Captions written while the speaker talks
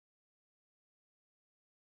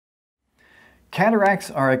Cataracts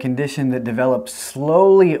are a condition that develops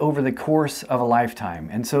slowly over the course of a lifetime.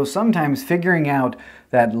 And so sometimes figuring out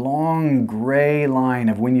that long gray line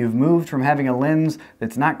of when you've moved from having a lens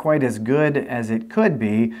that's not quite as good as it could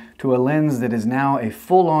be to a lens that is now a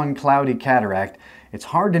full-on cloudy cataract, it's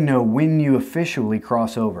hard to know when you officially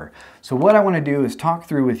cross over. So what I want to do is talk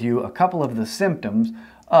through with you a couple of the symptoms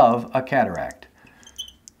of a cataract.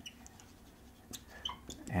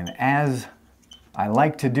 And as I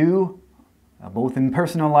like to do, both in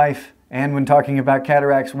personal life and when talking about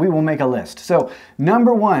cataracts, we will make a list. So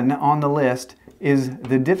number one on the list is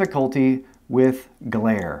the difficulty with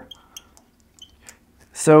glare.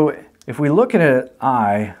 So if we look at an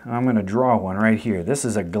eye, I'm going to draw one right here. This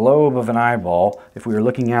is a globe of an eyeball. If we were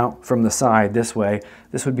looking out from the side this way,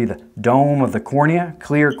 this would be the dome of the cornea,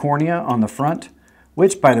 clear cornea on the front,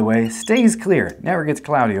 which, by the way, stays clear, never gets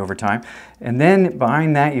cloudy over time. And then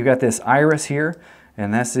behind that, you've got this iris here,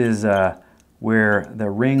 and this is where the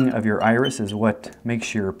ring of your iris is what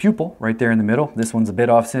makes your pupil, right there in the middle. This one's a bit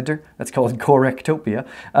off center. That's called correctopia,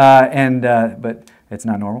 but it's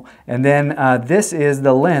not normal. And then this is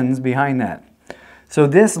the lens behind that. So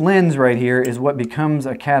this lens right here is what becomes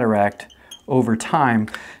a cataract over time.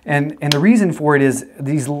 And the reason for it is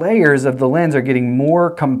these layers of the lens are getting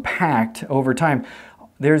more compact over time.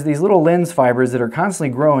 There's these little lens fibers that are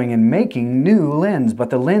constantly growing and making new lens,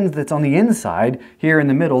 but the lens that's on the inside, here in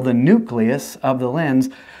the middle, the nucleus of the lens,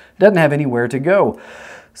 doesn't have anywhere to go.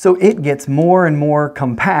 So it gets more and more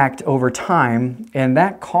compact over time, and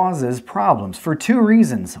that causes problems for two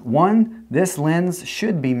reasons. One, this lens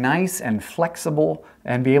should be nice and flexible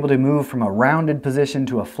and be able to move from a rounded position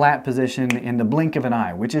to a flat position in the blink of an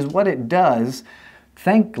eye, which is what it does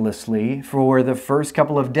thanklessly for the first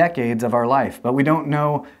couple of decades of our life, but we don't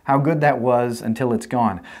know how good that was until it's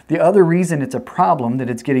gone. The other reason it's a problem that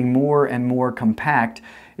it's getting more and more compact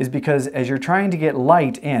is because as you're trying to get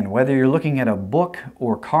light in, whether you're looking at a book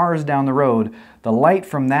or cars down the road, the light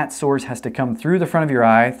from that source has to come through the front of your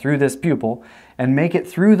eye, through this pupil, and make it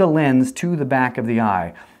through the lens to the back of the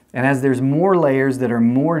eye. And as there's more layers that are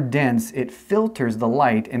more dense, it filters the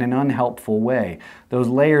light in an unhelpful way. Those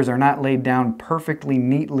layers are not laid down perfectly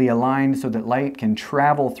neatly aligned so that light can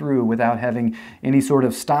travel through without having any sort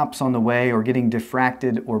of stops on the way or getting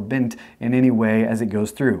diffracted or bent in any way as it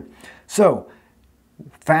goes through. So,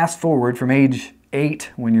 fast forward from age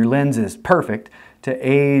 8, when your lens is perfect, to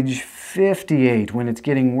age 58 when it's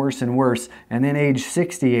getting worse and worse, and then age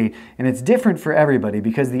 68. And it's different for everybody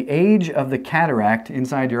because the age of the cataract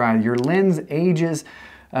inside your eye, your lens ages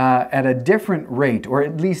at a different rate, or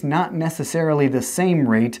at least not necessarily the same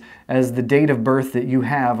rate as the date of birth that you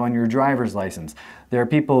have on your driver's license. There are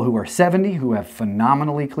people who are 70 who have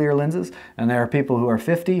phenomenally clear lenses, and there are people who are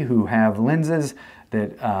 50 who have lenses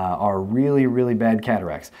that are really, really bad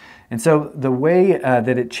cataracts. And so the way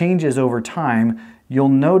that it changes over time, you'll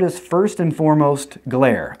notice first and foremost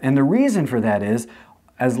glare. And the reason for that is,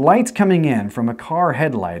 as light's coming in from a car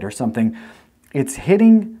headlight or something, it's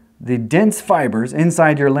hitting the dense fibers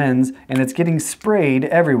inside your lens and it's getting sprayed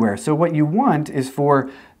everywhere. So what you want is for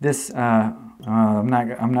this, I'm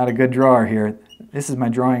not a good drawer here. This is my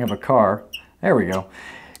drawing of a car. There we go.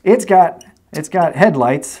 It's got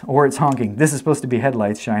headlights, or it's honking. This is supposed to be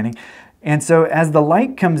headlights shining. And so as the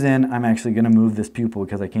light comes in, I'm actually going to move this pupil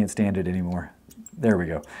because I can't stand it anymore. There we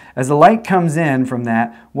go. As the light comes in from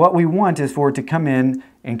that, what we want is for it to come in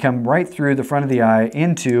and come right through the front of the eye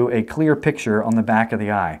into a clear picture on the back of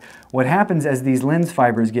the eye. What happens as these lens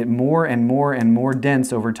fibers get more and more and more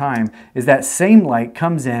dense over time is that same light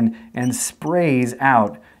comes in and sprays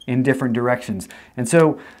out in different directions. And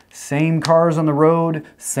so same cars on the road,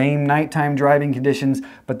 same nighttime driving conditions,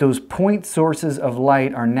 but those point sources of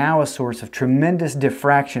light are now a source of tremendous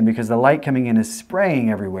diffraction because the light coming in is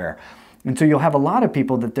spraying everywhere. And so you'll have a lot of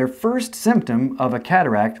people that their first symptom of a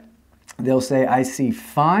cataract, they'll say, I see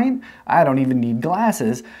fine, I don't even need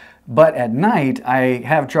glasses, but at night I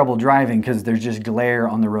have trouble driving because there's just glare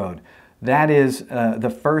on the road. That is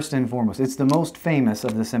the first and foremost. It's the most famous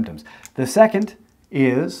of the symptoms. The second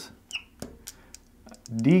is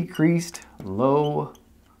decreased low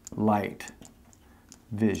light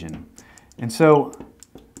vision. And so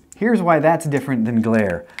here's why that's different than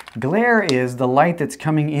glare. Glare is the light that's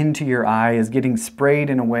coming into your eye is getting sprayed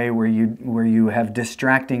in a way where you have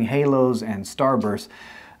distracting halos and starbursts,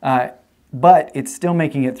 but it's still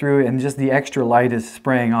making it through and just the extra light is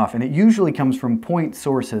spraying off. And it usually comes from point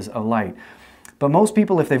sources of light. But most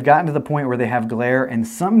people, if they've gotten to the point where they have glare, and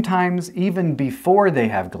sometimes even before they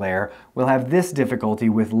have glare, will have this difficulty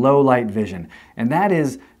with low light vision. And that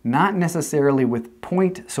is not necessarily with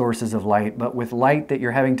point sources of light, but with light that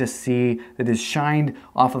you're having to see that is shined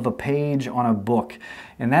off of a page on a book.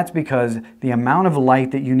 And that's because the amount of light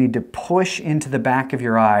that you need to push into the back of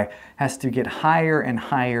your eye has to get higher and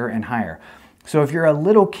higher and higher. So if you're a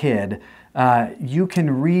little kid, you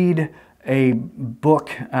can read a book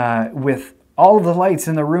with all the lights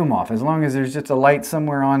in the room off. As long as there's just a light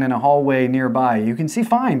somewhere on in a hallway nearby, you can see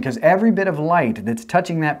fine, because every bit of light that's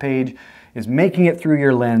touching that page is making it through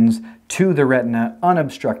your lens to the retina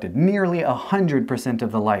unobstructed, nearly 100%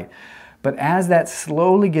 of the light. But as that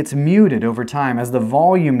slowly gets muted over time, as the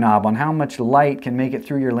volume knob on how much light can make it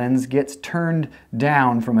through your lens gets turned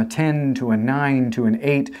down from a 10 to a 9 to an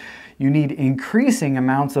 8, you need increasing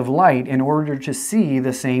amounts of light in order to see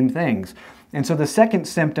the same things. And so the second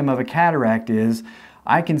symptom of a cataract is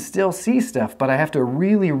I can still see stuff, but I have to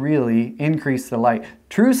really, really increase the light.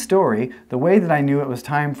 True story, the way that I knew it was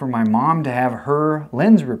time for my mom to have her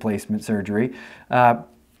lens replacement surgery,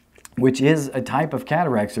 which is a type of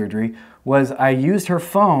cataract surgery, was I used her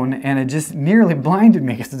phone and it just nearly blinded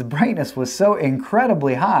me because the brightness was so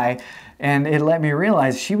incredibly high, and it let me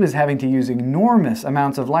realize she was having to use enormous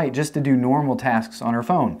amounts of light just to do normal tasks on her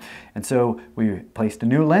phone. And so we placed a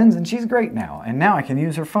new lens and she's great now. And now I can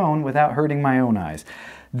use her phone without hurting my own eyes.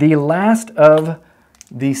 The last of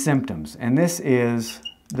the symptoms, and this is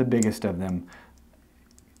the biggest of them,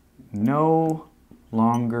 no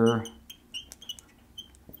longer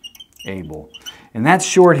able. And that's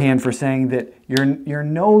shorthand for saying that you're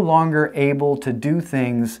no longer able to do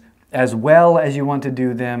things as well as you want to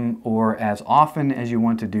do them or as often as you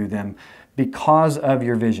want to do them because of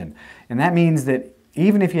your vision. And that means that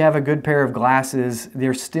even if you have a good pair of glasses,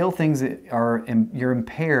 there's still things that you're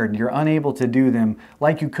impaired, you're unable to do them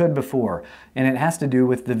like you could before. And it has to do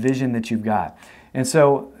with the vision that you've got. And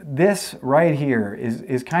so this right here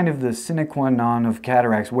is kind of the sine qua non of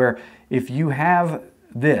cataracts, where if you have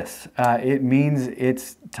this, it means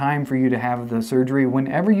it's time for you to have the surgery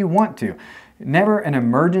whenever you want to. Never an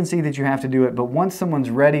emergency that you have to do it, but once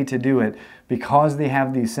someone's ready to do it because they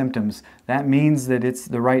have these symptoms, that means that it's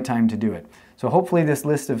the right time to do it. So hopefully this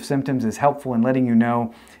list of symptoms is helpful in letting you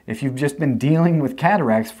know if you've just been dealing with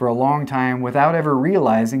cataracts for a long time without ever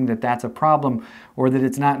realizing that that's a problem, or that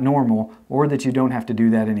it's not normal, or that you don't have to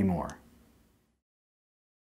do that anymore.